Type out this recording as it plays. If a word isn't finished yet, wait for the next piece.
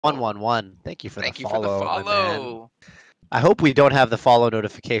111. Thank you for Thank the you for the follow. My man. follow. I hope we don't have the follow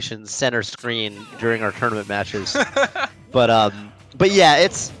notifications center screen during our tournament matches. But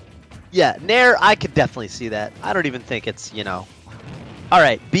yeah, Nair, I could definitely see that. I don't even think it's, All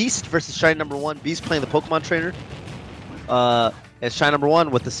right, Beast versus Shinynumber1. Beast playing the Pokemon trainer. It's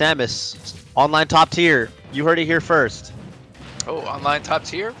Shinynumber1 with the Samus. Online top tier. You heard it here first. Oh, online top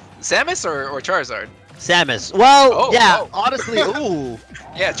tier? Samus or Charizard? Samus. Well, Oh. honestly, ooh.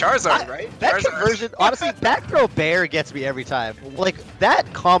 Yeah, Charizard, right? That Charizard. conversion, honestly, back throw bear gets me every time. Like,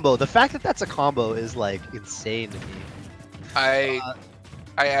 that combo, the fact that that's a combo is, like, insane to me. I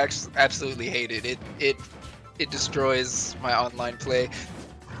absolutely hate it. It destroys my online play.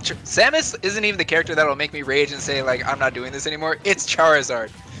 Samus isn't even the character that'll make me rage and say, like, I'm not doing this anymore. It's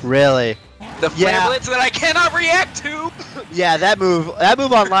Charizard. Really? The Flare Blitz that I cannot react to! Yeah, that move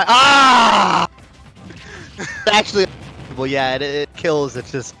online. Ah! Actually, well, yeah, it kills at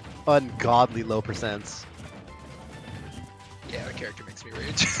just ungodly low percents. Yeah, the character makes me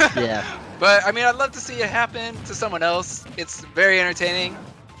rage. Yeah. But, I mean, I'd love to see it happen to someone else. It's very entertaining.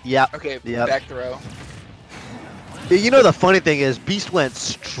 Yeah. Okay, yep. Back throw. You know, the funny thing is, Beast went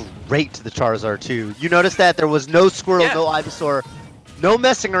straight to the Charizard, too. You notice that? There was no Squirtle, no Ivysaur, no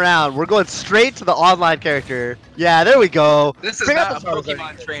messing around. We're going straight to the online character. Yeah, there we go. This is not a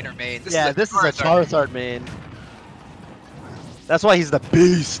Pokemon trainer main. This is a Charizard main. That's why he's the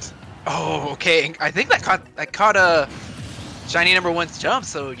Beast. Oh, okay. I think that caught a Shinynumber1's jump.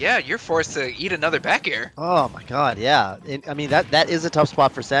 So yeah, you're forced to eat another back air. Oh my God, yeah. I mean that is a tough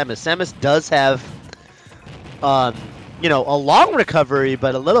spot for Samus. Samus does have, a long recovery,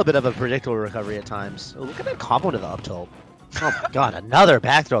 but a little bit of a predictable recovery at times. Oh, look at that combo to the up tilt. Oh my God, another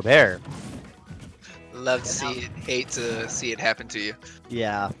back throw bear. Love to see it. Hate to see it happen to you.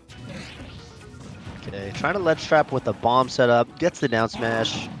 Yeah. Okay, trying to ledge trap with the bomb setup. Gets the down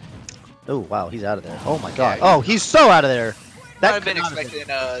smash. Oh, wow, he's out of there. Oh my God. Yeah, he's so out of there. I've been expecting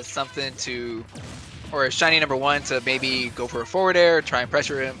something to, or a Shinynumber1 to maybe go for a forward air, try and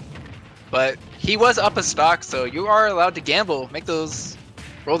pressure him. But he was up a stock, so you are allowed to gamble.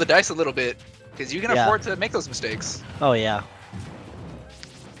 Roll the dice a little bit, because you can afford to make those mistakes. Oh, yeah.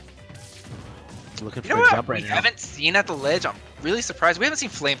 Looking for a jump right now. We haven't seen at the ledge. I'm really surprised. We haven't seen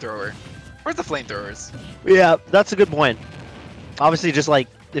Flamethrower. Where's the Flamethrowers? Yeah, that's a good point. Obviously, just like,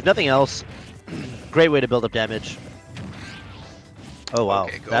 if nothing else, great way to build up damage. Oh, wow.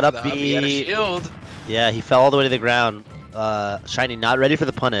 Okay, that up B. He had a shield. Yeah, he fell all the way to the ground. Shiny not ready for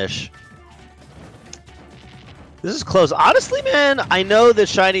the punish. This is close. Honestly, man, I know that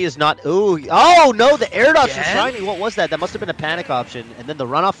Shiny is not... Oh, no, the air dodge from Shiny. What was that? That must have been a panic option. And then the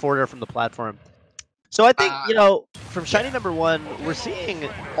runoff forward air from the platform. So I think, from Shinynumber1, we're seeing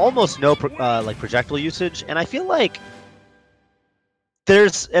almost no projectile usage. And I feel like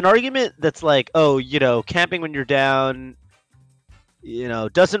there's an argument that's like, camping when you're down,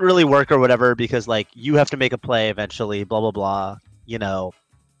 doesn't really work or whatever because, like, you have to make a play eventually, blah, blah, blah.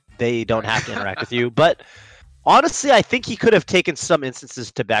 They don't have to interact with you. But... honestly, I think he could have taken some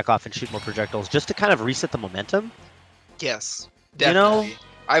instances to back off and shoot more projectiles just to kind of reset the momentum. Yes, definitely.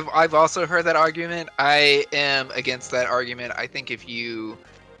 I've also heard that argument. I am against that argument. I think if you're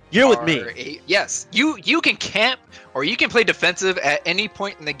with me. Yes, you can camp or you can play defensive at any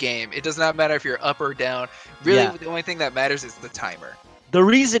point in the game. It does not matter if you're up or down. Really, the only thing that matters is the timer. The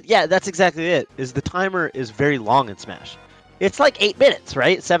reason, that's exactly it, is the timer is very long in Smash. It's like 8 minutes,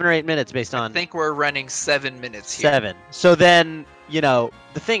 right? 7 or 8 minutes based on... I think we're running 7 minutes here. 7. So then, the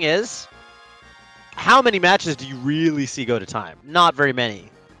thing is, how many matches do you really see go to time? Not very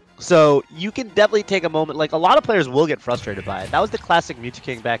many. So you can definitely take a moment. Like, a lot of players will get frustrated by it. That was the classic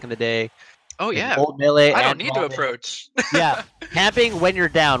Mewtwo back in the day. Oh, yeah. Old Melee. I don't need to approach. Yeah. Camping when you're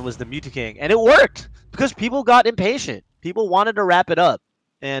down was the Mewtwo. And it worked because people got impatient. People wanted to wrap it up.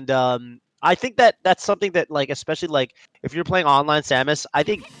 And, I think that's something that, like, especially, like, if you're playing online Samus, I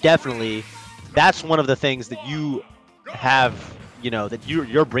think definitely that's one of the things that you have, that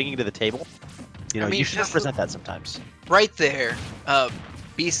you're bringing to the table. You should represent that sometimes. Right there,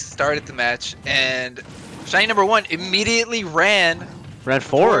 Beast started the match, and Shinynumber1 immediately ran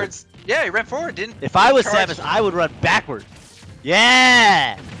forward. Yeah, he ran forward, didn't If I was Samus, I would run backward.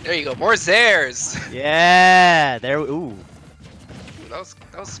 Yeah! There you go, more Zairs. Yeah, there, ooh. That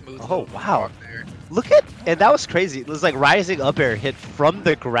was smooth. Oh, wow. Look at, and that was crazy. It was like rising up air hit from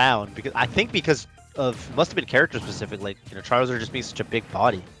the ground because of, must have been character specific, like, Charizard just being such a big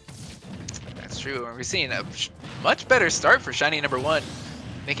body. That's true. And we're seeing a much better start for Shinynumber1,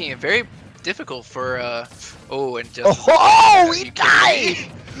 making it very difficult for, he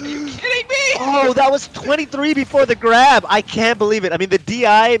died! Are you kidding me? Oh, that was 23 before the grab. I can't believe it. I mean, the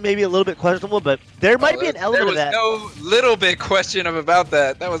DI may be a little bit questionable, but there might be an element of that. There was no little bit question about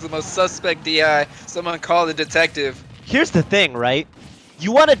that. That was the most suspect DI. Someone called a detective. Here's the thing, right?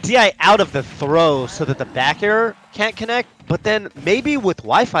 You want to DI out of the throw so that the back air can't connect, but then maybe with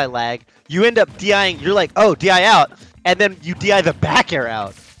Wi-Fi lag, you end up DIing, you're like, oh, DI out, and then you DI the back air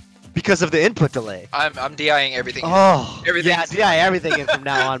out because of the input delay. I'm DIing everything. Oh, everything. Yeah, DI everything in from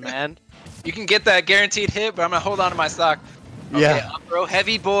now on, man. You can get that guaranteed hit, but I'm going to hold on to my stock. Okay, yeah. Up throw,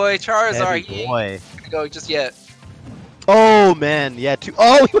 heavy boy, Charizard. Heavy boy. He ain't gonna go just yet. Oh, man, yeah.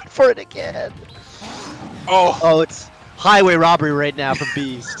 Oh, he went for it again. Oh, it's highway robbery right now from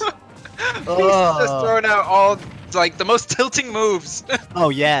Beast. Beast just throwing out all like the most tilting moves. Oh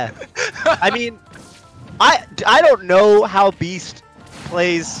yeah. I mean, I don't know how Beast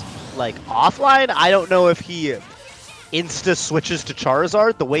plays like offline. I don't know if he insta switches to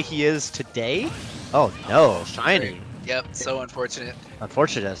Charizard the way he is today. Oh no, shiny. Yep, so unfortunate.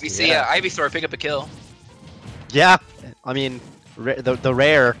 Unfortunate. We see Ivysaur pick up a kill. Yeah, I mean the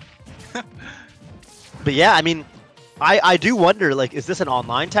rare. But yeah, I mean, I do wonder, like, is this an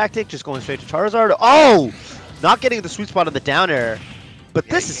online tactic, just going straight to Charizard? Oh! Not getting the sweet spot on the down air. But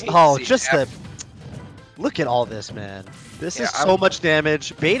this is, just the... Look at all this, man. This is so much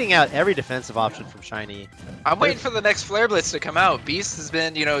damage, baiting out every defensive option from Shiny. I'm waiting for the next Flare Blitz to come out. Beast has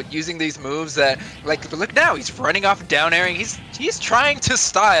been, using these moves that, like, look now, he's running off down airing. He's trying to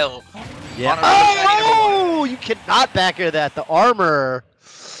style. Yeah. Oh! You cannot back air that. The armor...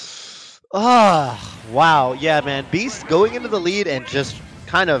 Ah, wow. Yeah, man. Beast going into the lead and just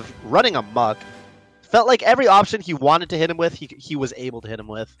kind of running amok. Felt like every option he wanted to hit him with, he was able to hit him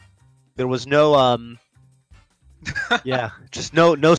with. There was no yeah, just no